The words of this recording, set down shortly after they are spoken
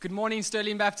Good morning,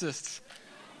 Sterling Baptist.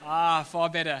 Far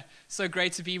better. So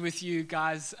great to be with you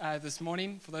guys this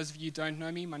morning. For those of you who don't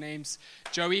know me, my name's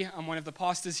Joey. I'm one of the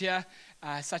pastors here.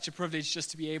 Such a privilege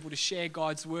just to be able to share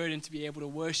God's word and to be able to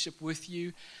worship with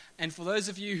you. And for those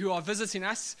of you who are visiting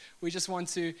us, we just want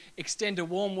to extend a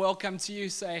warm welcome to you.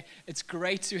 Say, it's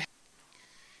great to have you.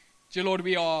 Dear Lord,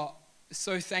 we are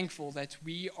so thankful that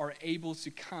we are able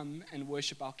to come and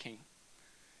worship our King.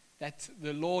 That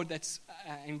the Lord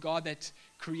and God that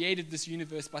created this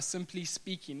universe by simply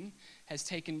speaking has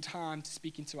taken time to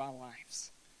speak into our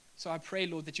lives. So I pray,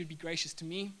 Lord, that you'd be gracious to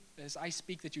me as I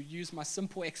speak, that you'd use my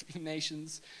simple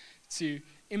explanations to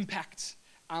impact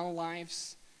our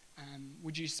lives.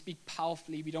 Would you speak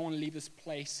powerfully? We don't want to leave this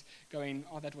place going,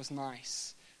 oh, that was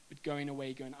nice, but going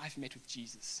away going, I've met with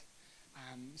Jesus.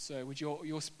 So would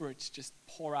your spirit just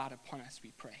pour out upon us,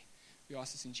 we pray. We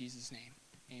ask this in Jesus' name.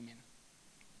 Amen.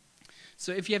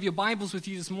 So if you have your Bibles with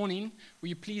you this morning, will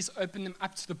you please open them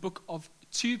up to the book of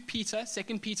 2 Peter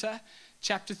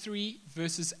chapter 3,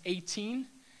 verses 18.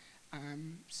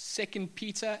 2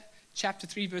 Peter chapter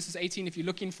 3, verses 18. If you're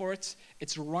looking for it,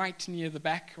 it's right near the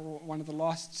back, or one of the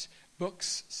last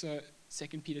books. So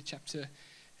 2 Peter chapter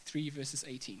 3, verses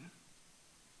 18.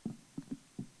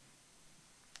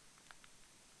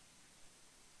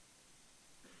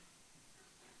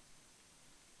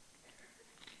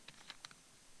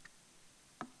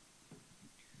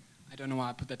 I don't know why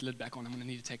I put that lid back on. I'm going to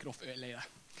need to take it off later.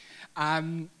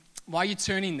 While you're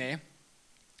turning there,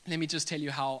 let me just tell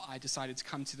you how I decided to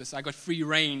come to this. I got free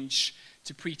range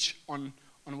to preach on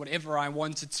whatever I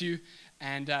wanted to.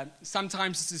 And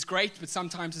sometimes this is great, but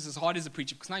sometimes this is hard as a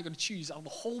preacher because now you've got to choose out of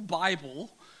the whole Bible,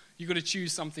 you've got to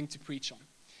choose something to preach on.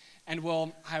 And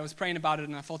well, I was praying about it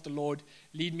and I felt the Lord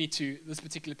lead me to this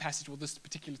particular passage, or this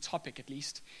particular topic at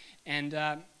least. And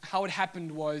how it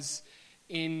happened was,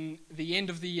 in the end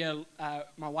of the year,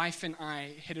 my wife and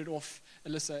I headed off,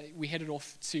 Alyssa, we headed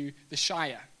off to the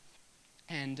Shire.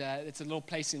 And it's a little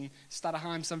place in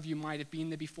Stutterheim. Some of you might have been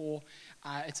there before.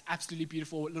 It's absolutely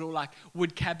beautiful, little like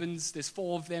wood cabins. There's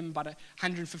 4 of them, about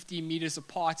 150 meters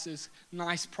apart. There's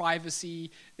nice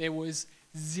privacy. There was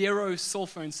 0 cell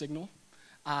phone signal.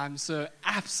 So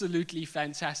absolutely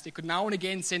fantastic. Could now and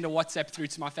again send a WhatsApp through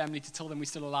to my family to tell them we're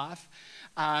still alive.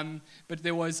 But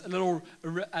there was a little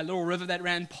river that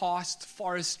ran past,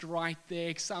 forest right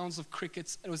there, sounds of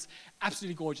crickets. It was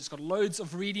absolutely gorgeous. Got loads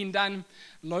of reading done,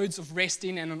 loads of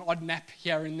resting, and an odd nap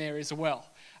here and there as well.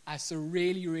 So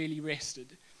really, really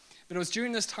rested. But it was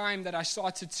during this time that I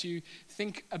started to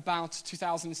think about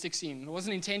 2016. It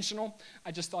wasn't intentional.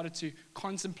 I just started to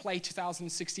contemplate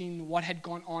 2016, what had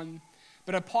gone on.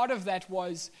 But a part of that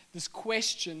was this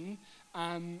question,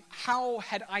 how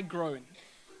had I grown?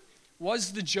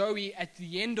 Was the Joey at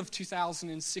the end of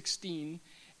 2016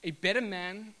 a better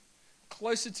man,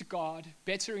 closer to God,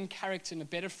 better in character, and a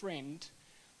better friend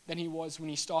than he was when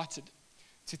he started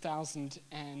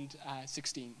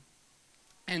 2016?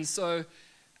 And so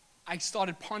I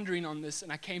started pondering on this,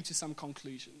 and I came to some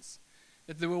conclusions.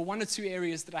 That there were 1 or 2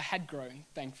 areas that I had grown,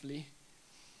 thankfully,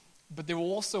 but there were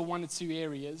also 1 or 2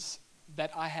 areas that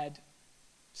I had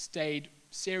stayed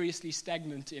seriously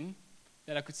stagnant in,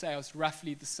 that I could say I was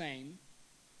roughly the same.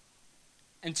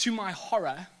 And to my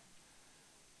horror,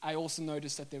 I also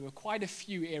noticed that there were quite a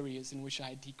few areas in which I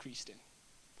had decreased in.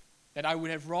 That I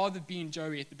would have rather been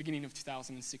Joey at the beginning of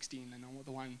 2016 than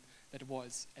the one that it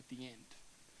was at the end.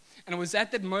 And it was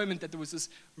at that moment that there was this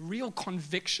real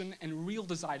conviction and real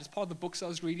desire. As part of the books I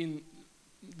was reading,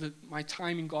 my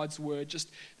time in God's Word,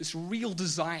 just this real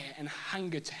desire and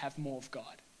hunger to have more of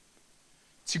God.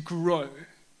 To grow.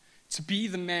 To be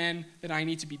the man that I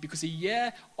need to be. Because a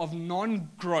year of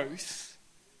non-growth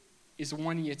is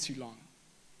 1 year too long.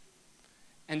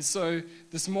 And so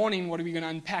this morning, what are we going to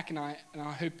unpack? And I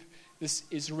hope this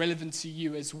is relevant to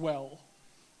you as well.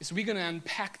 Is we're going to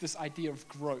unpack this idea of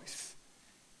growth.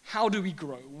 How do we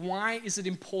grow? Why is it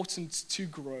important to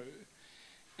grow?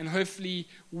 And hopefully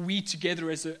we together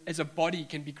as a body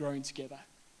can be growing together.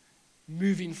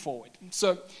 Moving forward.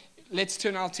 So let's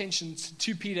turn our attention to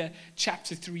 2 Peter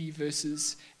chapter 3,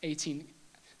 verses 18.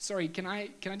 Sorry, can I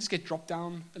just get dropped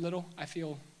down a little? I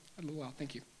feel a little well,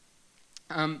 thank you.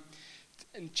 In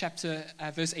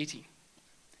verse 18, it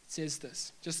says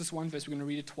this. Just this one verse, we're going to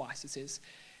read it twice. It says,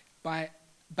 But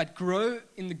grow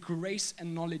in the grace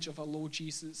and knowledge of our Lord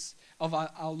Jesus, of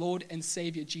our Lord and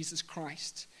Savior Jesus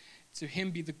Christ. To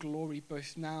him be the glory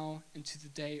both now and to the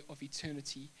day of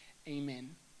eternity.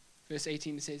 Amen. Verse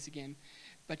 18, it says again,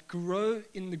 but grow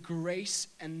in the grace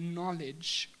and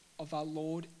knowledge of our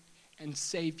Lord and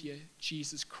Savior,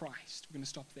 Jesus Christ. We're going to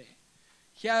stop there.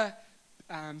 Here,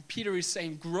 Peter is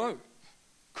saying, grow.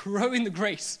 grow in the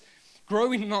grace,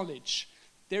 grow in knowledge.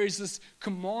 There is this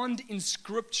command in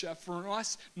Scripture for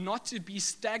us not to be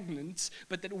stagnant,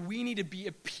 but that we need to be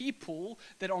a people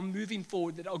that are moving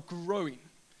forward, that are growing.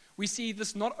 We see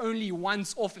this not only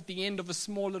once off at the end of a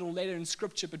small little letter in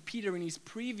Scripture, but Peter in his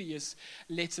previous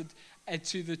letter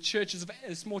to the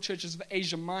small churches of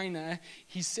Asia Minor,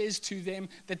 he says to them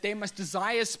that they must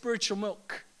desire spiritual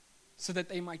milk so that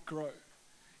they might grow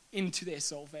into their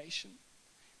salvation.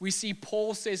 We see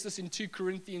Paul says this in 2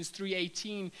 Corinthians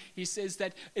 3:18. He says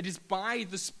that it is by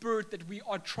the Spirit that we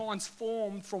are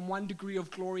transformed from one degree of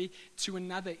glory to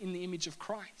another in the image of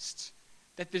Christ.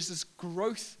 That there's this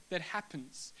growth that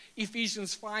happens.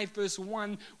 Ephesians 5 verse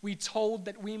 1, we're told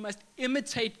that we must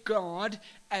imitate God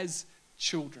as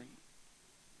children.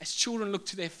 As children look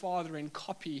to their Father and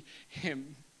copy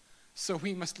Him, so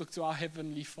we must look to our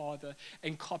Heavenly Father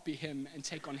and copy Him and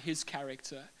take on His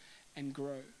character and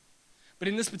grow. But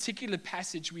in this particular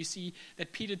passage, we see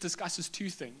that Peter discusses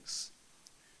two things: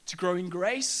 to grow in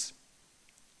grace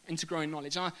and to grow in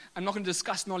knowledge. Now, I'm not going to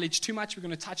discuss knowledge too much. We're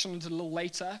going to touch on it a little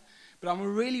later. But I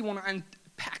really want to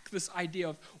unpack this idea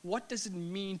of what does it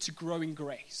mean to grow in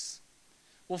grace?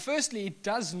 Well, firstly, it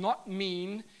does not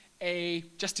mean a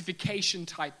justification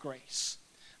type grace.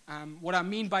 What I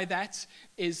mean by that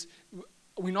is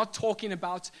we're not talking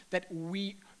about that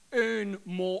we earn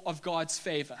more of God's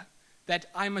favor. That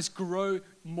I must grow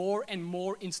more and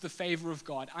more into the favor of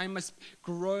God. I must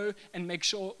grow and make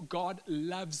sure God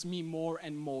loves me more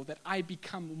and more. That I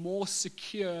become more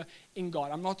secure in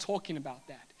God. I'm not talking about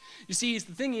that. You see,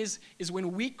 the thing is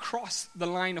when we cross the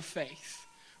line of faith,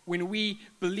 when we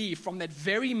believe, from that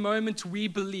very moment we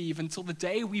believe until the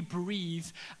day we breathe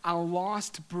our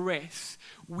last breath,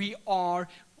 we are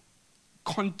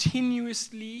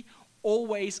continuously,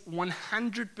 always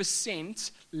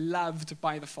 100% loved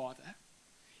by the Father.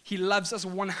 He loves us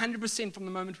 100% from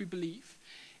the moment we believe.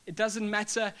 It doesn't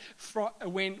matter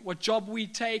what job we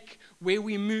take, where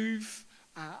we move,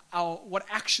 what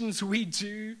actions we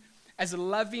do. As a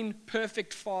loving,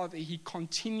 perfect Father, He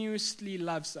continuously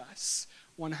loves us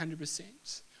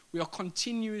 100%. We are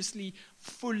continuously,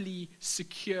 fully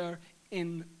secure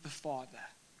in the Father.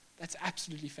 That's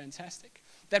absolutely fantastic.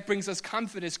 That brings us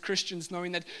comfort as Christians,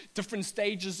 knowing that different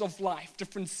stages of life,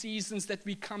 different seasons that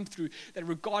we come through, that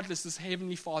regardless, this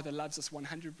Heavenly Father loves us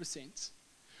 100%.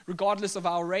 Regardless of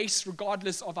our race,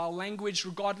 regardless of our language,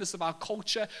 regardless of our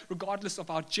culture, regardless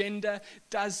of our gender,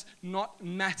 does not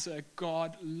matter.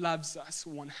 God loves us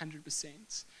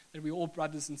 100%. That we're all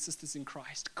brothers and sisters in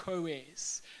Christ,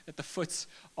 co-heirs, that the foot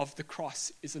of the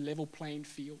cross is a level playing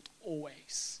field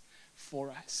always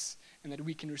for us, and that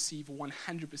we can receive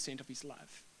 100% of His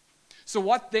love. So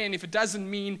what then, if it doesn't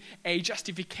mean a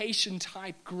justification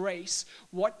type grace,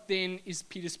 what then is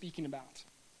Peter speaking about?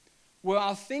 Well,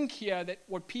 I think here that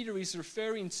what Peter is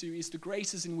referring to is the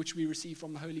graces in which we receive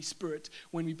from the Holy Spirit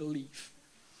when we believe.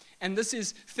 And this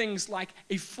is things like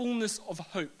a fullness of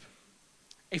hope,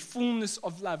 a fullness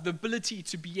of love, the ability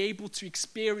to be able to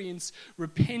experience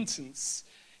repentance,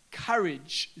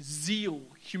 courage, zeal,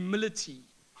 humility.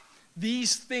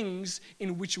 These things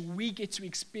in which we get to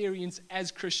experience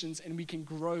as Christians, and we can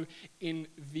grow in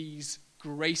these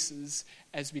graces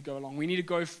as we go along. We need to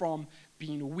go from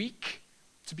being weak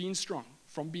to being strong,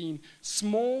 from being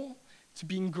small to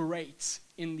being great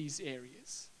in these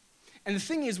areas. And the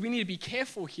thing is, we need to be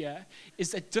careful here,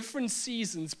 is that different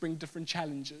seasons bring different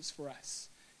challenges for us,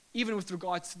 even with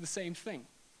regards to the same thing.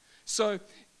 So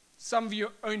some of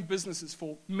you own businesses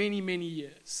for many, many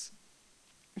years.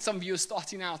 And some of you are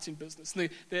starting out in business.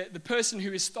 The person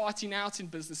who is starting out in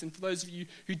business, and for those of you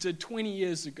who did 20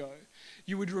 years ago,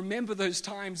 you would remember those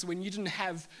times when you didn't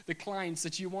have the clients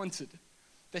that you wanted.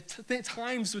 That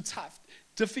times were tough,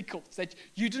 difficult, that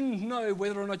you didn't know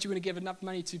whether or not you were going to get enough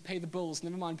money to pay the bills,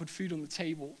 never mind put food on the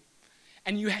table.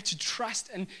 And you had to trust,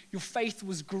 and your faith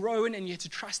was growing, and you had to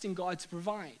trust in God to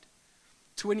provide.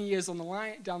 20 years down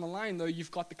the line, though,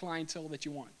 you've got the clientele that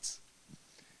you want.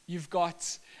 You've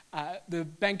got the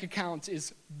bank account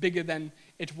is bigger than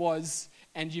it was,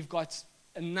 and you've got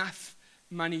enough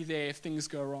money there if things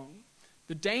go wrong.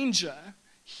 The danger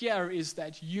here is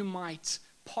that you might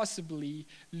possibly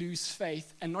lose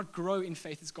faith and not grow in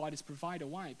faith as God is provider.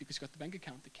 Why? Because you've got the bank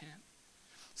account that can.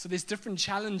 So there's different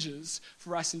challenges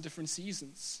for us in different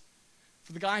seasons.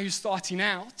 For the guy who's starting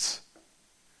out,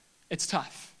 it's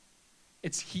tough.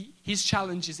 His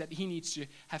challenge is that he needs to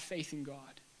have faith in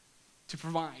God to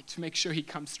provide, to make sure He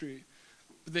comes through.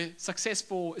 But the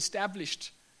successful,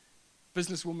 established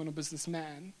businesswoman or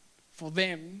businessman, for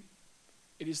them,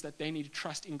 It is that they need to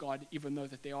trust in God even though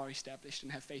that they are established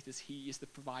and have faith as He is the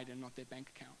provider, not their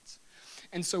bank accounts.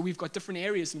 And so we've got different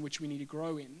areas in which we need to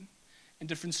grow in and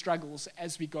different struggles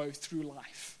as we go through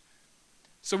life.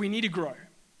 So we need to grow.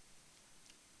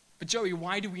 But Joey,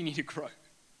 why do we need to grow?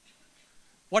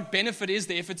 What benefit is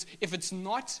there if it's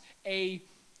not a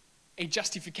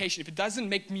justification, if it doesn't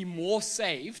make me more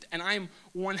saved and I'm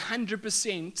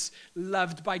 100%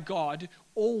 loved by God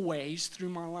always through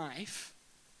my life,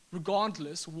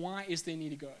 regardless, why is there need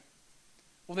to go?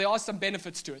 Well, there are some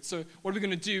benefits to it. So what we're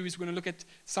going to do is we're going to look at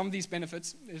some of these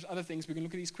benefits. There's other things. We're going to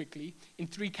look at these quickly in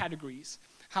 3 categories.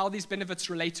 How these benefits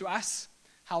relate to us,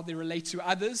 how they relate to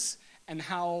others, and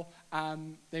how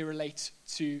they relate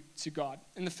to God.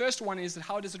 And the first one is that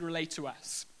how does it relate to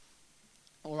us?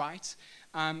 All right?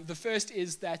 The first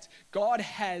is that God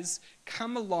has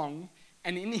come along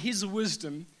and in His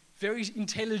wisdom, very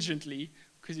intelligently,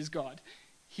 because He's God,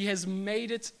 He has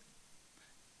made it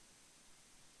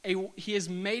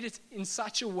in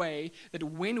such a way that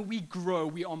when we grow,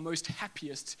 we are most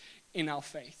happiest in our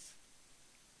faith.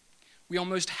 We are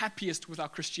most happiest with our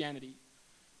Christianity.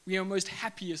 We are most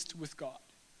happiest with God.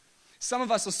 Some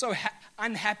of us are so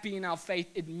unhappy in our faith,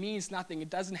 it means nothing. It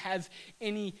doesn't have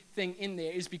anything in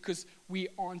there. It's because we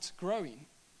aren't growing.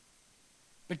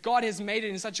 But God has made it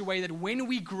in such a way that when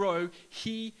we grow,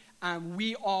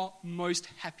 we are most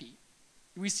happy.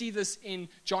 We see this in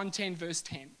John 10, verse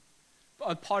 10.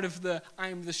 A part of the I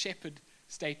am the shepherd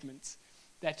statement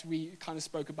that we kind of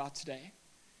spoke about today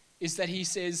is that He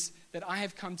says that I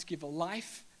have come to give a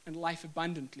life and life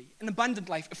abundantly. An abundant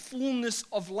life, a fullness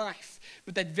of life.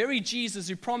 But that very Jesus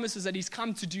who promises that He's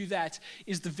come to do that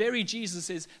is the very Jesus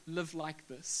who says, live like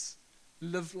this,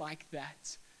 live like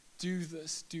that, do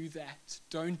this, do that,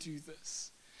 don't do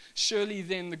this. Surely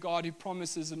then the God who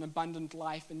promises an abundant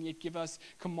life and yet give us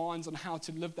commands on how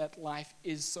to live that life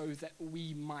is so that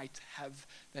we might have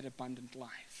that abundant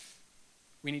life.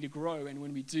 We need to grow, and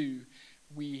when we do,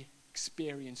 we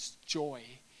experience joy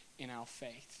in our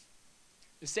faith.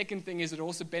 The second thing is it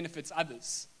also benefits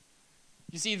others.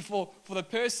 You see, for the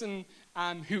person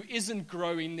who isn't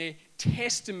growing, their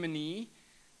testimony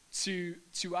to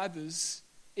others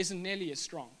isn't nearly as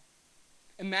strong.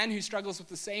 A man who struggles with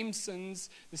the same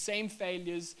sins, the same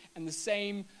failures, and the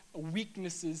same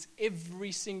weaknesses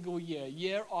every single year,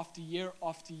 year after year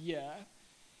after year,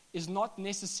 is not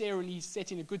necessarily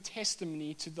setting a good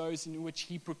testimony to those in which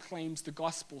he proclaims the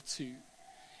gospel to,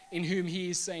 in whom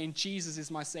he is saying, Jesus is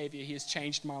my Savior, He has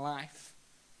changed my life.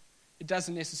 It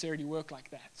doesn't necessarily work like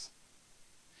that.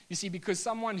 You see, because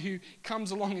someone who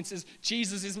comes along and says,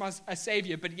 Jesus is my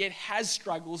Savior, but yet has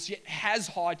struggles, yet has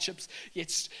hardships,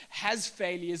 yet has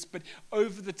failures, but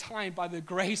over the time, by the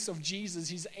grace of Jesus,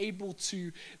 he's able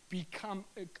to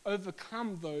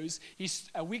overcome those. His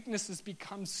weaknesses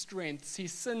become strengths.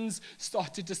 His sins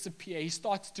start to disappear. He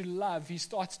starts to love. He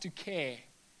starts to care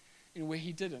in where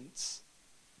he didn't.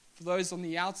 For those on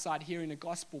the outside hearing the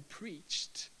gospel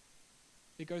preached,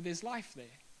 they go, there's life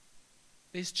there.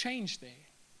 There's change there.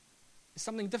 There's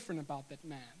something different about that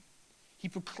man. He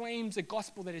proclaims a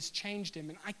gospel that has changed him,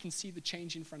 and I can see the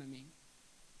change in front of me.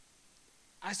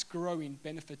 Us growing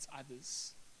benefits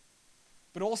others.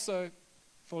 But also,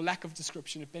 for lack of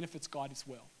description, it benefits God as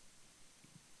well.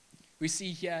 We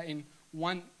see here in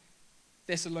 1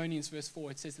 Thessalonians verse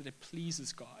 4, it says that it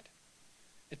pleases God.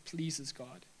 It pleases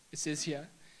God. It says here,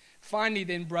 finally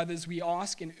then, brothers, we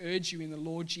ask and urge you in the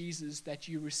Lord Jesus that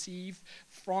you receive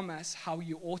from us how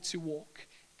you ought to walk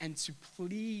and to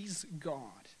please God,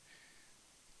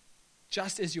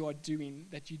 just as you are doing,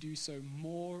 that you do so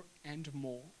more and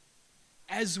more.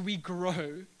 As we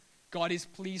grow, God is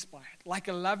pleased by it. Like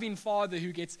a loving father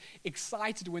who gets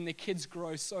excited when their kids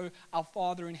grow, so our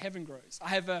Father in heaven grows. I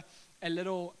have a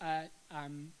little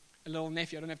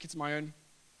nephew. I don't have kids of my own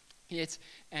yet,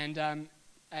 and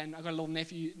I've got a little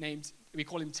nephew named, we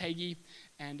call him Taggy,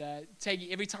 and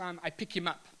Taggy, every time I pick him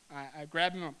up, I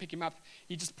grab him, I pick him up,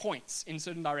 he just points in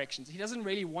certain directions. He doesn't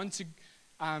really want to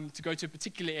go to a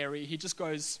particular area. He just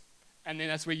goes, and then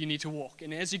that's where you need to walk.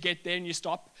 And as you get there and you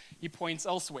stop, he points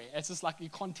elsewhere. It's just like you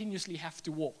continuously have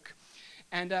to walk.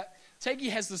 And Taggy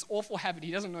has this awful habit.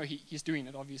 He doesn't know he's doing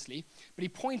it, obviously, but he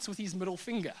points with his middle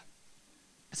finger.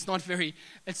 It's not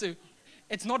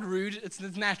rude,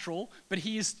 it's natural, but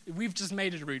we've just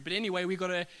made it rude. But anyway, we've got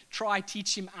to try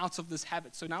teach him out of this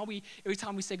habit. So now every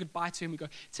time we say goodbye to him, we go,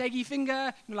 Taggy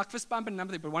finger, like fist bump and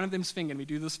another thing, but one of them's finger, and we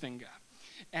do this finger.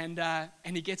 And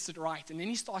he gets it right. And then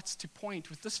he starts to point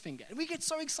with this finger. And we get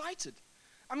so excited.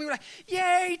 I mean, we're like,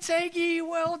 yay, Taggy,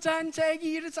 well done, Taggy,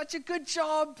 you did such a good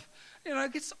job.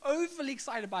 Gets overly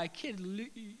excited by a kid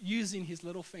using his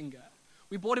little finger.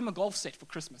 We bought him a golf set for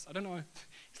Christmas. I don't know.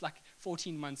 He's like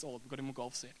 14 months old. We got him a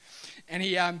golf set. And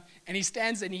he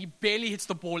stands and he barely hits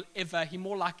the ball ever. He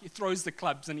more like he throws the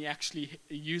clubs and he actually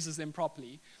uses them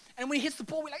properly. And when he hits the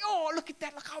ball, we're like, oh, look at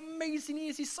that. Look how amazing he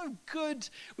is. He's so good.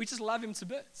 We just love him to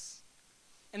bits.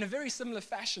 In a very similar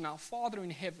fashion, our Father in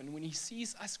heaven, when he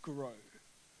sees us grow,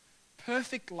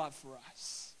 perfect love for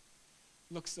us,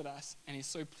 looks at us and is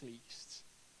so pleased.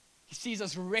 He sees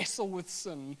us wrestle with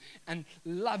sin and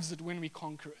loves it when we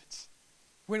conquer it.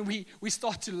 When we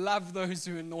start to love those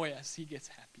who annoy us, he gets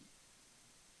happy.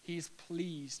 He is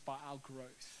pleased by our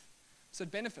growth. So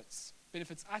it benefits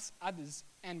us, others,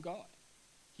 and God.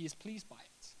 He is pleased by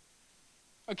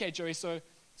it. Okay, Joey, so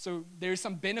there is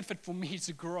some benefit for me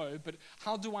to grow, but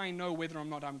how do I know whether or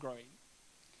not I'm growing?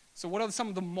 So what are some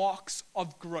of the marks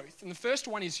of growth? And the first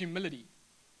one is humility.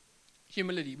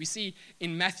 Humility. We see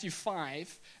in Matthew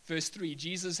 5, verse 3,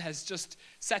 Jesus has just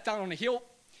sat down on a hill,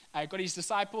 got his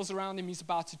disciples around him. He's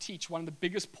about to teach one of the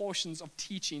biggest portions of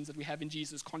teachings that we have in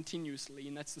Jesus continuously,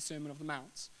 and that's the Sermon on the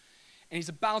Mount. And he's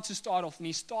about to start off, and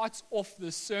he starts off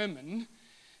the sermon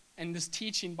and this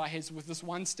teaching with this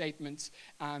one statement.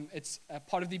 It's a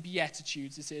part of the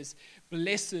Beatitudes. It says,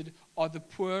 "Blessed are the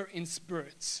poor in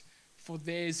spirit, for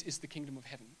theirs is the kingdom of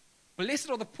heaven."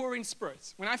 Blessed are the poor in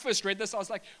spirit. When I first read this, I was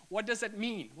like, what does that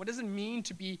mean? What does it mean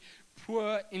to be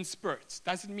poor in spirit?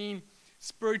 Does it mean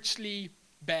spiritually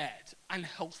bad,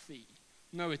 unhealthy?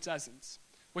 No, it doesn't.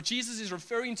 What Jesus is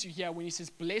referring to here when he says,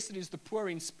 blessed is the poor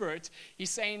in spirit, he's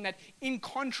saying that in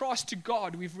contrast to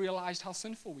God, we've realized how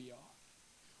sinful we are.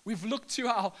 We've looked to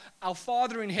our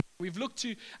Father in heaven. We've looked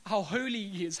to how holy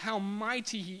he is, how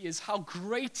mighty he is, how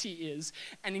great he is.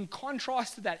 And in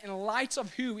contrast to that, in light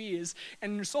of who he is,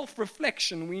 and in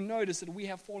self-reflection, we notice that we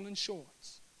have fallen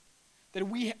short. That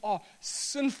we are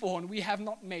sinful and we have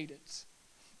not made it.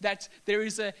 That there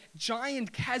is a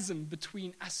giant chasm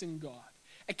between us and God.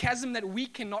 A chasm that we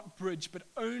cannot bridge, but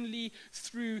only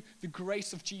through the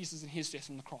grace of Jesus and his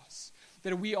death on the cross.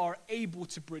 That we are able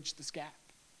to bridge this gap.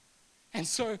 And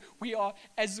so we are,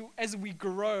 as we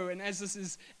grow and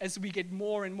as we get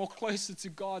more and more closer to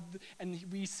God and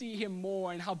we see him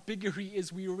more and how bigger he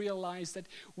is, we realize that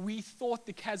we thought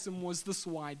the chasm was this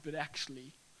wide, but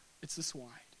actually it's this wide.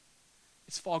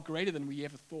 It's far greater than we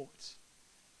ever thought.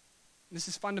 This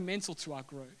is fundamental to our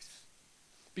growth.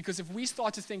 Because if we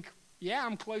start to think, yeah,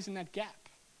 I'm closing that gap.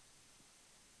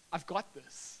 I've got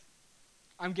this.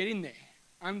 I'm getting there.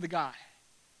 I'm the guy.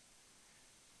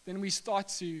 Then we start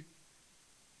to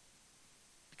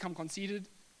become conceited,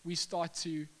 we start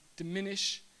to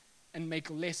diminish and make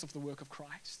less of the work of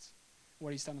Christ,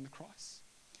 what he's done on the cross.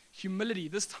 Humility,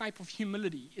 this type of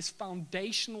humility is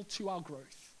foundational to our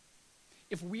growth.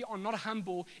 If we are not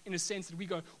humble in a sense that we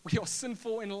go, we are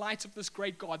sinful in light of this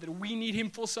great God, that we need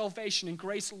him for salvation and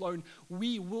grace alone,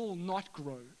 we will not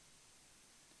grow.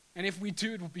 And if we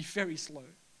do, it will be very slow.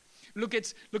 Look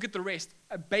at the rest,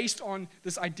 based on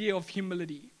this idea of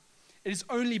humility. It is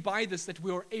only by this that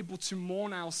we are able to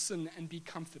mourn our sin and be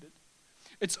comforted.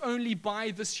 It's only by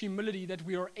this humility that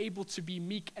we are able to be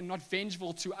meek and not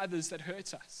vengeful to others that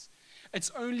hurt us.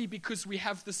 It's only because we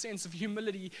have the sense of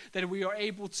humility that we are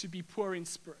able to be poor in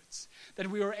spirit, that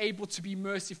we are able to be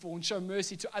merciful and show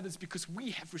mercy to others because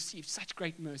we have received such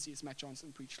great mercy, as Matt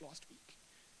Johnson preached last week.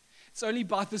 It's only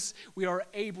by this we are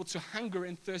able to hunger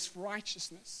and thirst for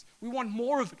righteousness. We want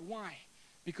more of it. Why?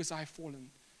 Because I have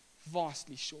fallen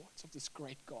vastly short of this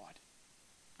great God.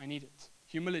 I need it.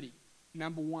 Humility,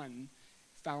 number one,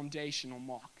 foundational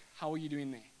mark. How are you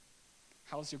doing there?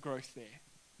 How's your growth there?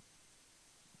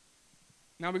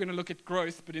 Now we're going to look at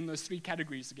growth, but in those three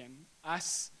categories again.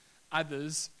 Us,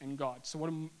 others, and God. So what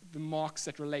are the marks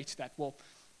that relate to that? Well,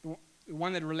 the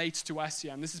one that relates to us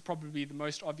here, and this is probably the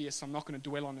most obvious, so I'm not going to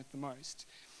dwell on it the most,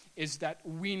 is that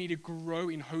we need to grow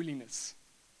in holiness.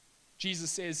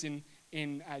 Jesus says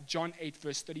in John 8,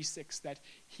 verse 36, that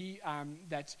he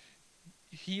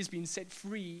has been set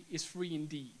free is free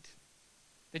indeed.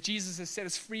 That Jesus has set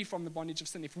us free from the bondage of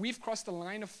sin. If we've crossed the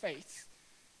line of faith,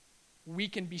 we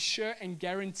can be sure and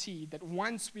guaranteed that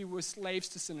once we were slaves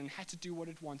to sin and had to do what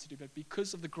it wanted to do, but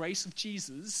because of the grace of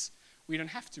Jesus, we don't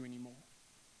have to anymore.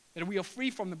 That we are free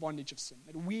from the bondage of sin.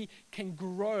 That we can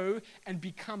grow and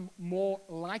become more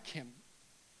like him.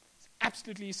 It's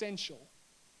absolutely essential.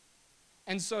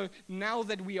 And so now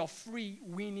that we are free,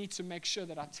 we need to make sure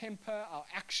that our temper, our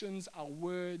actions, our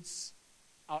words,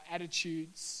 our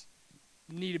attitudes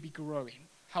need to be growing.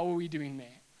 How are we doing there?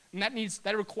 And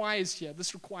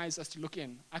this requires us to look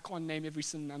in. I can't name every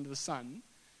sin under the sun,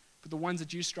 but the ones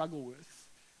that you struggle with,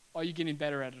 are you getting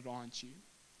better at it, aren't you?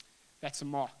 That's a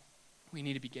mark. We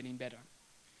need to be getting better.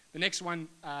 The next one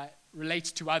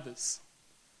relates to others.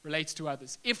 relates to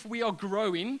others. If we are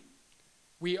growing,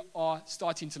 we are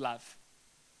starting to love.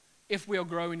 If we are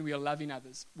growing, we are loving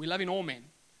others. We're loving all men.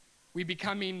 We're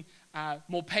becoming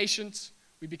more patient.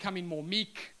 We're becoming more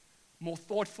meek, more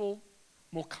thoughtful,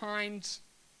 more kind.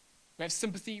 We have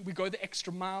sympathy. We go the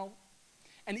extra mile.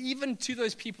 And even to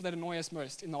those people that annoy us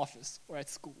most in the office or at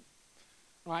school,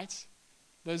 right?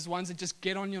 Those ones that just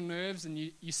get on your nerves and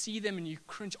you see them and you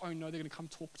cringe, oh no, they're going to come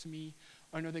talk to me.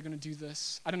 Oh no, they're going to do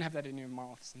this. I don't have that in my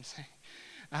office, I'm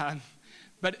saying.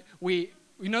 But we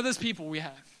know those people we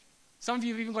have. Some of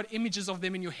you have even got images of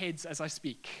them in your heads as I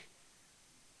speak.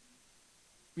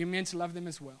 We're meant to love them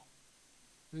as well.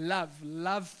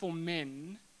 Love for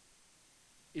men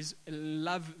is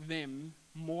love them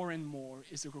more and more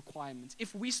is a requirement.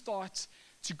 If we start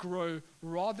to grow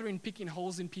rather in picking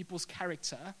holes in people's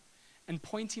character and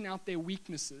pointing out their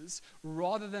weaknesses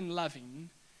rather than loving,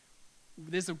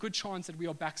 there's a good chance that we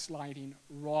are backsliding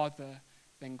rather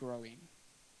than growing.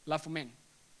 Love for men.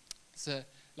 It's a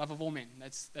love of all men.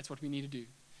 That's what we need to do.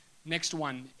 Next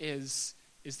one is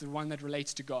the one that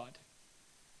relates to God.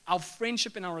 Our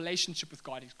friendship and our relationship with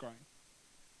God is growing.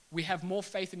 We have more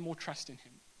faith and more trust in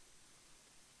Him.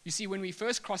 You see, when we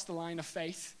first crossed the line of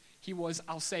faith, He was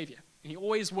our Savior, and He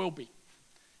always will be.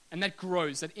 And that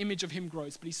grows, that image of Him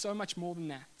grows, but He's so much more than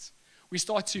that. We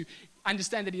start to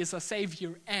understand that He is our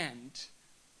Savior, and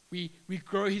we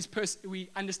grow we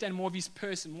understand more of His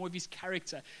person, more of His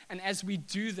character. And as we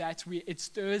do that, it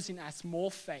stirs in us more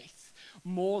faith,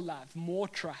 more love, more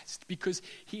trust, because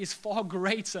He is far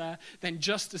greater than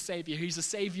just a Savior. He's a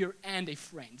Savior and a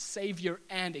friend, Savior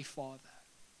and a Father.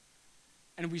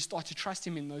 And we start to trust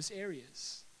Him in those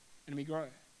areas, and we grow.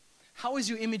 How is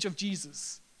your image of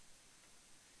Jesus?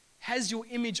 Has your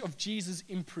image of Jesus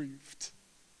improved?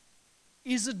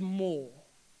 Is it more?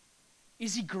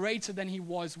 Is He greater than He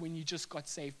was when you just got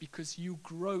saved because you've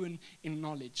grown in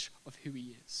knowledge of who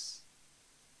He is?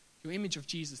 Your image of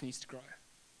Jesus needs to grow.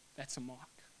 That's a mark.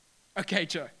 Okay,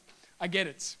 Joe, I get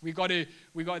it.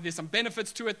 There's some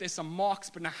benefits to it, there's some marks,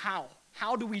 but now how?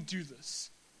 How do we do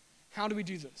this? How do we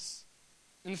do this?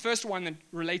 And the first one that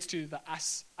relates to the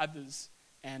us, others,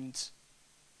 and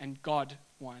God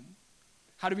one.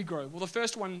 How do we grow? Well, the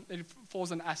first one that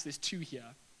falls on us, there's two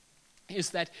here,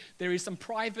 is that there is some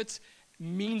private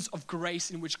means of grace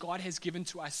in which God has given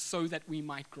to us so that we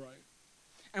might grow.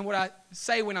 And what I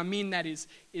say when I mean that is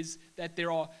that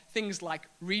there are things like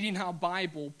reading our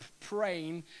Bible,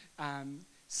 praying,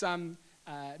 some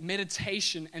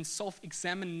meditation and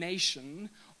self-examination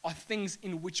are things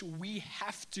in which we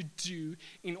have to do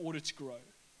in order to grow.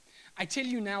 I tell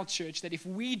you now, church, that if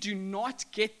we do not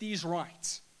get these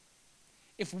right,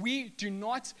 if we do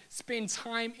not spend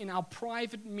time in our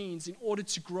private means in order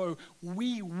to grow,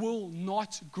 we will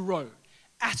not grow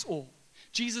at all.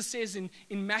 Jesus says in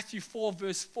Matthew 4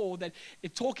 verse 4 that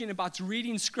talking about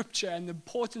reading Scripture and the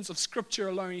importance of Scripture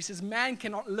alone, He says, man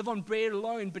cannot live on bread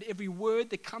alone, but every word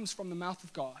that comes from the mouth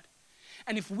of God.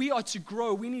 And if we are to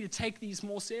grow, we need to take these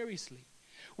more seriously.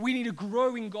 We need to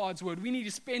grow in God's word. We need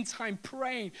to spend time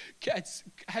praying,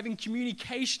 having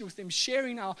communication with Him,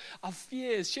 sharing our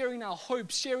fears, sharing our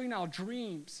hopes, sharing our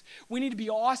dreams. We need to be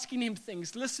asking Him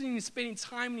things, listening and spending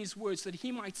time in His word so that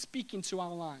He might speak into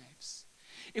our lives.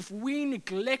 If we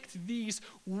neglect these,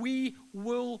 we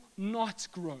will not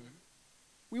grow.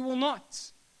 We will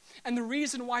not. And the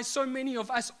reason why so many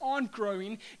of us aren't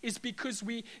growing is because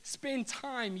we spend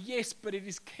time, yes, but it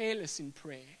is careless in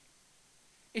prayer.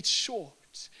 It's short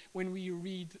when we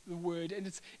read the word, and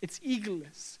it's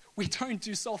egoless. We don't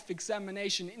do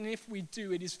self-examination, and if we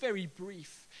do, it is very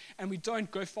brief, and we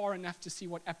don't go far enough to see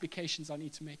what applications I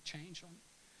need to make change on.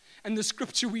 And the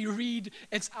scripture we read,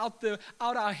 it's out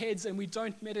our heads, and we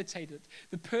don't meditate it.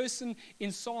 The person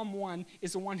in Psalm 1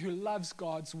 is the one who loves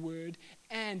God's word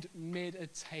and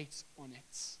meditates on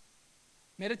it.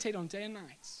 Meditate on day and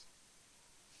night.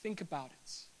 Think about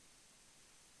it.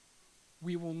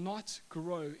 We will not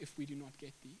grow if we do not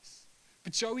get these.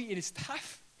 But Joey, it is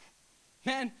tough.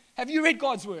 Man, have you read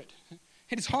God's word?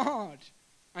 It is hard.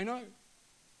 I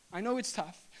know it's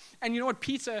tough. And you know what?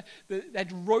 Peter,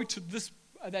 that wrote this,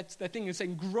 that thing is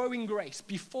saying, growing grace.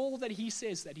 Before that he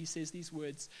says these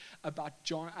words about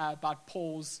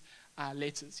Paul's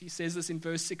letters. He says this in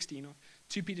verse 16 of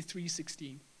 2 Peter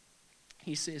 3:16.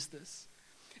 He says this,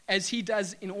 as he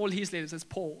does in all his letters, as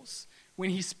Paul's, when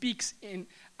he speaks in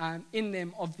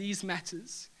them of these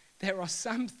matters, there are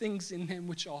some things in them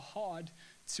which are hard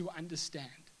to understand.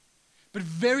 But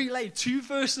very late, 2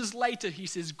 verses later, he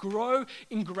says, grow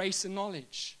in grace and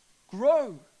knowledge.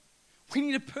 Grow. We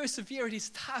need to persevere. It is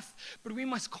tough, but we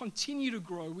must continue to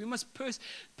grow. We must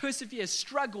persevere,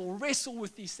 struggle, wrestle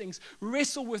with these things,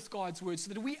 wrestle with God's word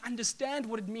so that we understand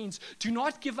what it means. Do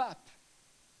not give up,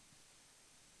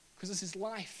 because this is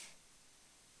life.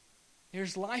 There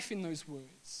is life in those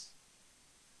words.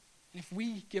 And if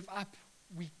we give up,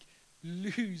 we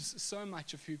lose so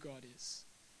much of who God is.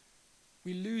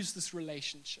 We lose this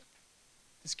relationship,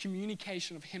 this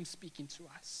communication of Him speaking to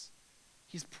us.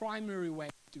 His primary way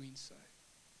of doing so.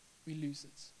 We lose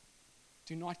it.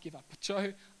 Do not give up. But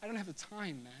Joe, I don't have the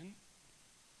time, man.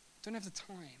 I don't have the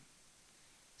time.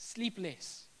 Sleep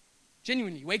less.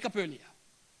 Genuinely, wake up earlier.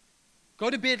 Go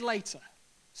to bed later.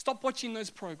 Stop watching those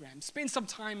programs. Spend some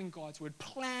time in God's word.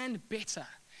 Plan better.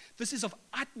 This is of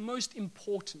utmost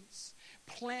importance.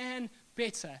 Plan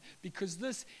better, because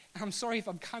this, and I'm sorry if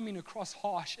I'm coming across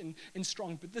harsh and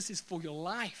strong, but this is for your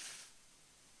life.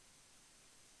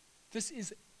 This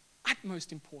is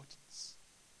utmost importance.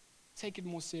 Take it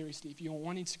more seriously. If you're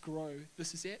wanting to grow,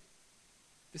 this is it.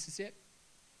 This is it.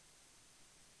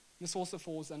 This also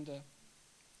falls under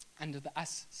the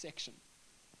us section.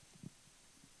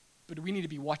 But we need to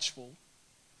be watchful.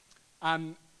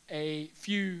 A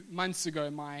few months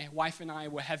ago, my wife and I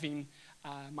were having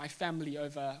my family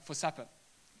over for supper.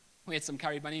 We had some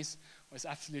curry bunnies. It was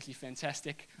absolutely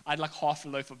fantastic. I had like half a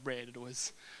loaf of bread. It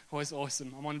was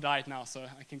awesome. I'm on a diet now, so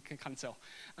I can kind of tell.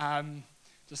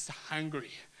 Just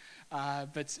hungry.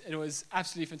 But it was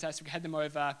absolutely fantastic. We had them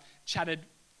over, chatted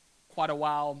quite a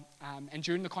while, and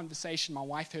during the conversation, my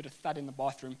wife heard a thud in the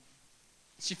bathroom.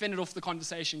 She fended off the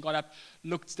conversation, got up,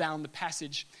 looked down the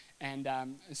passage, and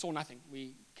saw nothing.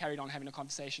 We carried on having a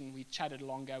conversation. We chatted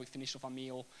longer. We finished off our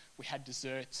meal. We had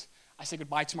dessert. I said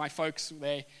goodbye to my folks.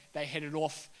 They headed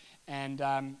off, and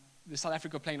the South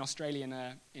Africa were playing Australia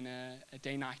in a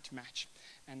day-night match.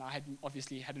 And I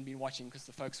hadn't been watching because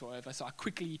the folks were over. So I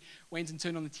quickly went and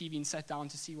turned on the TV and sat down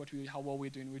to see how well we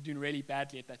were doing. We were doing really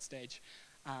badly at that stage.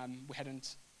 We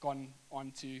hadn't gone on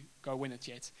to go win it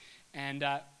yet. And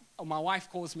my wife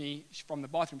calls me from the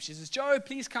bathroom. She says, "Joe,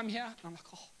 please come here." And I'm like,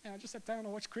 "Oh, man, I just sat down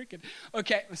and watch cricket."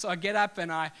 Okay, so I get up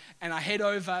and I head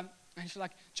over. And she's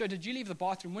like, "Joe, did you leave the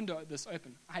bathroom window this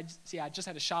open?" I just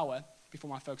had a shower before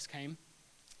my folks came.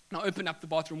 And I opened up the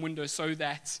bathroom window so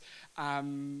that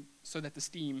the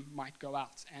steam might go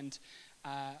out. And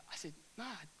I said, "No,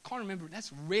 I can't remember.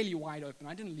 That's really wide open.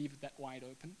 I didn't leave it that wide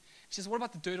open." She says, "What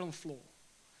about the dirt on the floor?"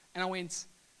 And I went,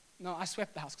 "No, I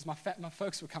swept the house because my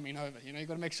folks were coming over. You know, you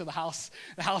got to make sure the house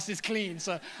is clean."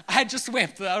 So I had just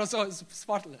swept. I was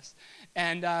spotless.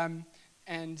 And I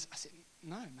said,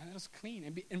 "No, man, that was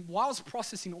clean." And while I was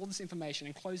processing all this information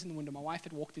and closing the window, my wife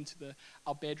had walked into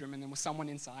our bedroom, and there was someone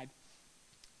inside.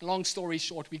 Long story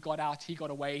short, we got out. He got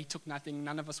away. He took nothing.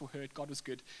 None of us were hurt. God was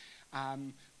good.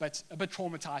 But a bit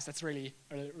traumatized. That's really,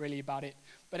 really about it.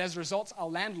 But as a result, our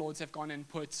landlords have gone and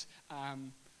put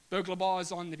burglar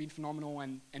bars on. They've been phenomenal,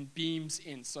 and beams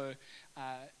in. So,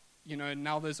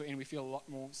 now those are in, we feel a lot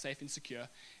more safe and secure.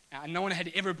 No one had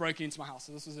ever broken into my house,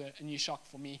 so this was a new shock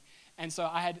for me. And so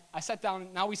I sat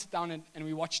down. Now we sit down and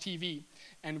we watch TV,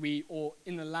 or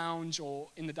in the lounge or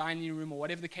in the dining room or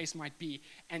whatever the case might be.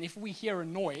 And if we hear a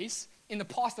noise, in the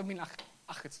past I've been like,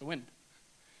 it's the wind.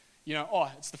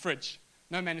 It's the fridge.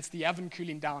 No, man, it's the oven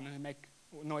cooling down and they make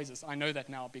noises. I know that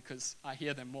now because I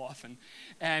hear them more often.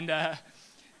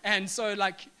 And so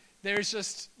like there's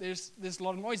a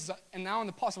lot of noises. And now in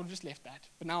the past I would have just left that,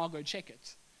 but now I'll go check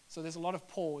it. So there's a lot of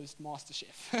paused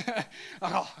MasterChef.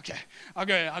 Oh, okay,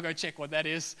 I'll go check what that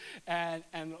is, and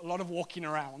a lot of walking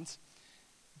around.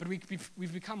 But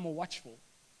we've become more watchful,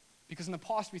 because in the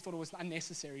past we thought it was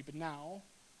unnecessary, but now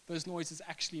those noises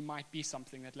actually might be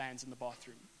something that lands in the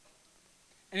bathroom.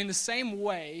 And in the same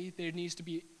way, there needs to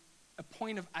be a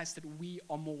point of us that we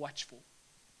are more watchful.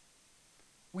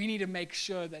 We need to make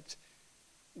sure that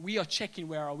we are checking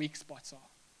where our weak spots are.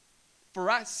 For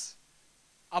us,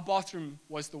 our bathroom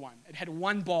was the one. It had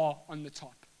one bar on the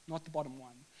top, not the bottom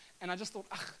one. And I just thought,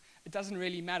 it doesn't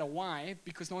really matter. Why?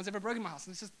 Because no one's ever broken my house.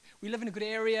 It's just, we live in a good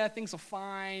area, things are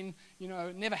fine,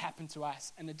 it never happened to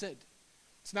us, and it did.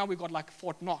 So now we've got like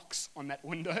Fort Knox on that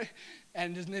window,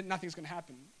 and nothing's going to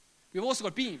happen. We've also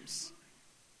got beams.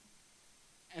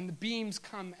 And the beams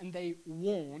come and they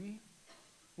warn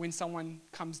when someone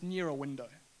comes near a window.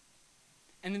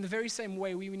 And in the very same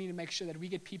way, we need to make sure that we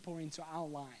get people into our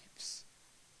lives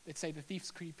that say the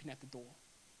thief's creeping at the door.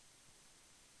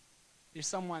 There's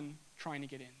someone trying to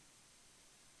get in.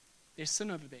 There's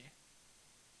sin over there.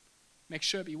 Make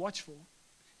sure, be watchful.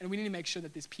 And we need to make sure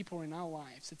that there's people in our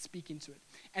lives that speak into it.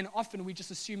 And often we just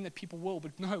assume that people will,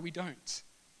 but no, we don't.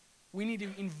 We need to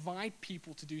invite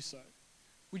people to do so.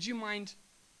 Would you mind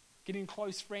getting a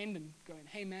close friend and going,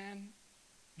 hey man,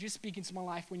 just speak into my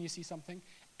life when you see something,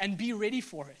 and be ready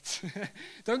for it.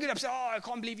 Don't get upset, oh, I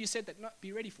can't believe you said that. No,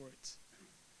 be ready for it.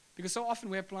 Because so often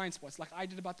we have blind spots, like I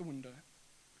did about the window.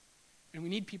 And we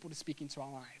need people to speak into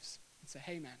our lives and say,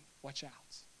 hey man, watch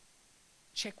out.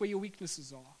 Check where your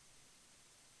weaknesses are.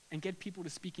 And get people to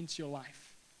speak into your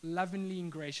life, lovingly and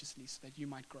graciously, so that you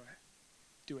might grow.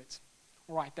 Do it.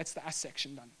 All right, that's the us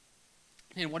section done.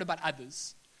 And what about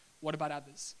others? What about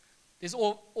others? There's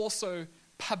also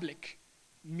public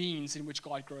means in which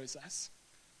God grows us.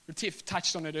 Retief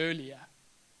touched on it earlier,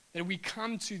 that we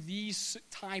come to these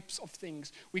types of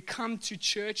things. We come to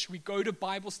church, we go to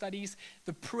Bible studies.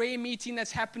 The prayer meeting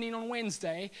that's happening on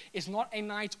Wednesday is not a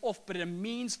night off, but a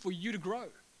means for you to grow.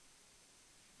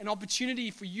 An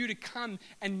opportunity for you to come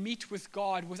and meet with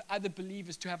God, with other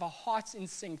believers, to have our hearts in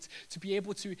sync, to be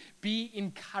able to be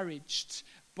encouraged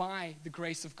by the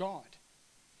grace of God.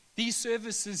 These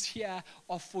services here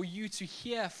are for you to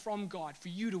hear from God, for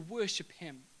you to worship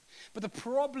Him. But the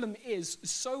problem is,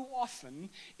 so often,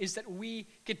 is that we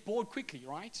get bored quickly,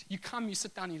 right? You come, you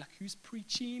sit down, and you're like, who's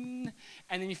preaching?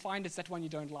 And then you find it's that one you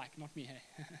don't like, not me,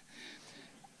 hey?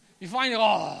 You find,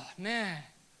 oh, man,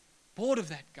 bored of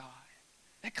that guy.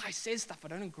 That guy says stuff I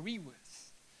don't agree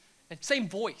with. That same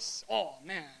voice, oh,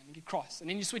 man, you get cross. And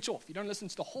then you switch off. You don't listen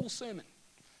to the whole sermon.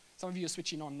 Some of you are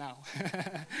switching on now.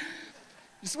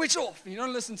 You switch off and you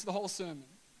don't listen to the whole sermon.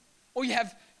 Or you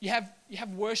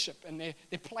have worship and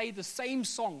they play the same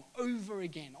song over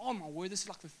again. Oh my word, this is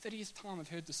like the 30th time I've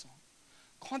heard the song.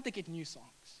 Can't they get new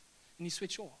songs? And you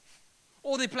switch off.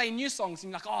 Or they play new songs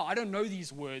and you're like, oh, I don't know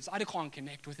these words. I can't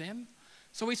connect with them.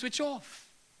 So we switch off.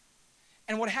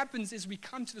 And what happens is we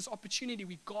come to this opportunity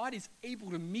where God is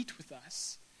able to meet with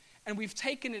us. And we've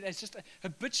taken it as just a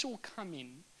habitual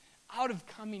coming, out of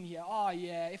coming here. Oh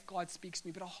yeah, if God speaks to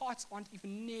me. But our hearts aren't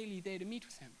even nearly there to meet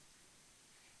with Him.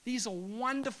 These are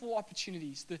wonderful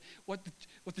opportunities. What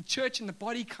the church and the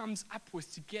body comes up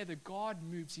with together, God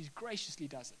moves. He graciously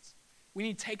does it. We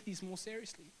need to take these more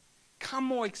seriously. Come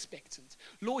more expectant.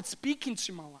 Lord, speak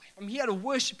into my life. I'm here to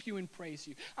worship you and praise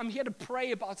you. I'm here to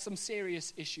pray about some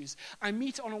serious issues. I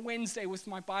meet on a Wednesday with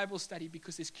my Bible study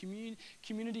because there's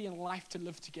community and life to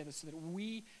live together so that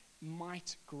we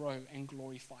might grow and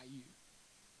glorify you.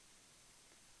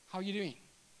 How are you doing?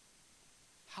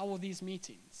 How are these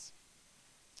meetings?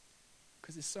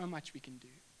 Because there's so much we can do.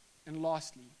 And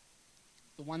lastly,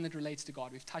 the one that relates to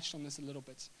God. We've touched on this a little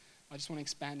bit. I just want to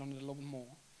expand on it a little bit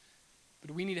more. But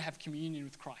we need to have communion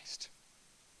with Christ.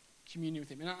 Communion with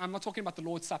Him. And I'm not talking about the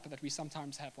Lord's Supper that we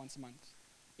sometimes have once a month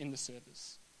in the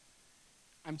service.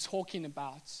 I'm talking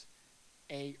about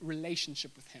a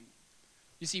relationship with Him.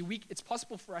 You see, it's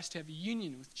possible for us to have a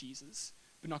union with Jesus,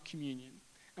 but not communion.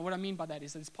 And what I mean by that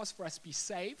is that it's possible for us to be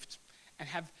saved and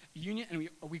have union, and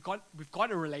we've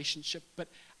got a relationship, but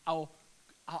our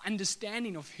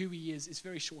understanding of who He is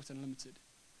very short and limited.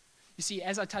 You see,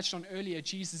 as I touched on earlier,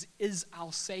 Jesus is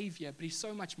our Savior, but He's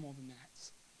so much more than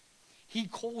that. He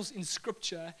calls in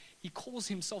Scripture, He calls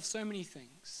Himself so many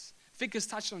things. Vic has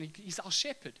touched on it. He's our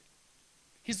shepherd.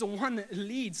 He's the one that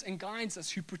leads and guides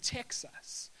us, who protects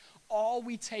us. Are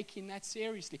we taking that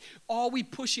seriously? Are we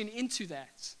pushing into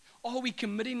that? Are we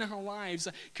committing our lives,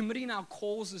 committing our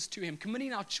causes to Him,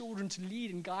 committing our children to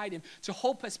lead and guide Him, to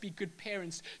help us be good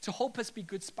parents, to help us be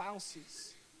good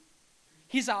spouses?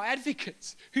 He's our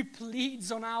advocate who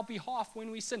pleads on our behalf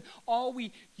when we sin. Are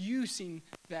we using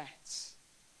that?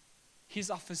 He's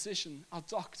our physician, our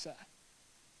doctor,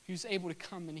 who's able to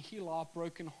come and heal our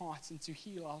broken hearts and to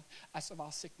heal us of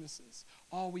our sicknesses.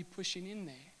 Are we pushing in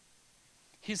there?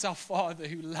 He's our Father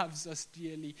who loves us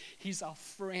dearly. He's our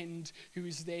friend who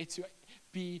is there to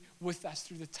be with us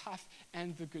through the tough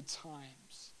and the good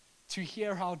times, to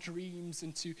hear our dreams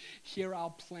and to hear our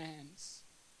plans.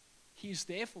 He's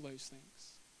there for those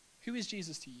things. Who is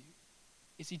Jesus to you?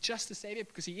 Is He just a Savior?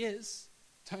 Because He is.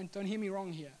 Don't hear me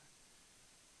wrong here.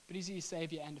 But is He a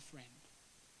Savior and a friend?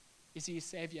 Is He a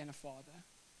Savior and a Father?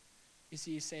 Is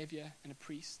He a Savior and a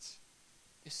priest?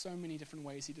 There's so many different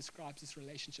ways He describes this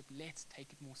relationship. Let's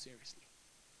take it more seriously.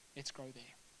 Let's grow there.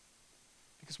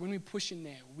 Because when we push in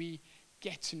there, we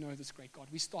get to know this great God.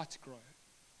 We start to grow.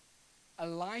 A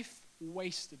life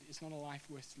wasted is not a life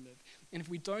worth to live. And if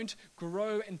we don't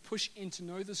grow and push in to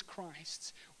know this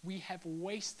Christ, we have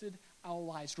wasted our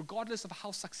lives. Regardless of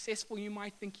how successful you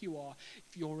might think you are,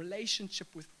 if your relationship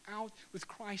with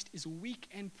Christ is weak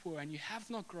and poor and you have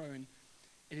not grown,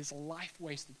 it is a life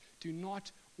wasted. Do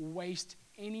not waste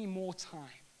any more time.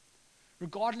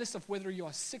 Regardless of whether you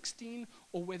are 16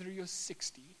 or whether you're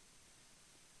 60,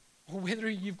 or whether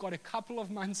you've got a couple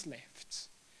of months left,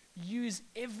 use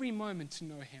every moment to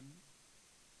know Him.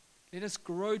 Let us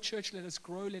grow, church. Let us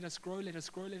grow, let us grow, let us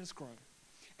grow, let us grow.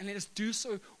 And let us do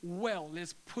so well. Let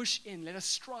us push in. Let us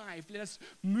strive. Let us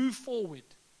move forward.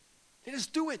 Let us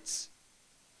do it.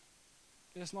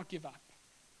 Let us not give up.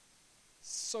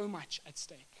 So much at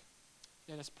stake.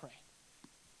 Let us pray.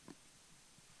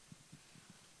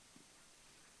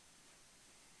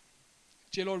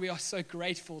 Dear Lord, we are so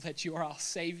grateful that you are our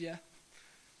Savior,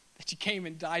 that you came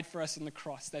and died for us on the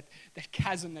cross, that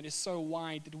chasm that is so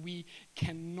wide that we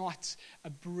cannot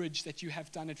bridge, that you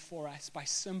have done it for us by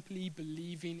simply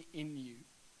believing in you.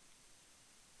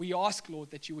 We ask,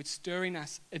 Lord, that you would stir in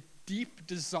us a deep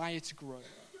desire to grow.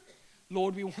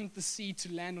 Lord, we want the seed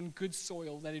to land on good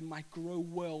soil, that it might grow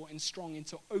well and strong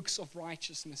into oaks of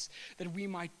righteousness, that we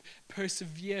might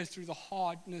persevere through the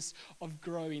hardness of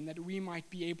growing, that we might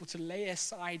be able to lay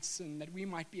aside sin, that we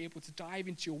might be able to dive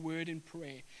into your word and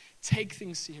prayer, take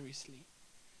things seriously.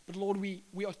 But Lord, we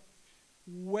are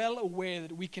well aware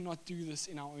that we cannot do this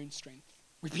in our own strength.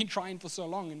 We've been trying for so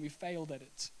long and we failed at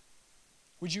it.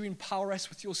 Would you empower us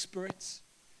with your Spirit?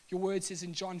 Your word says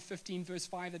in John 15, verse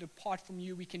 5, that apart from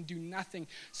you, we can do nothing.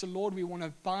 So, Lord, we want to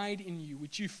abide in you.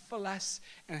 Would you fill us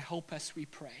and help us, we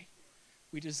pray.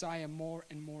 We desire more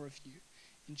and more of you.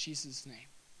 In Jesus' name,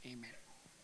 amen.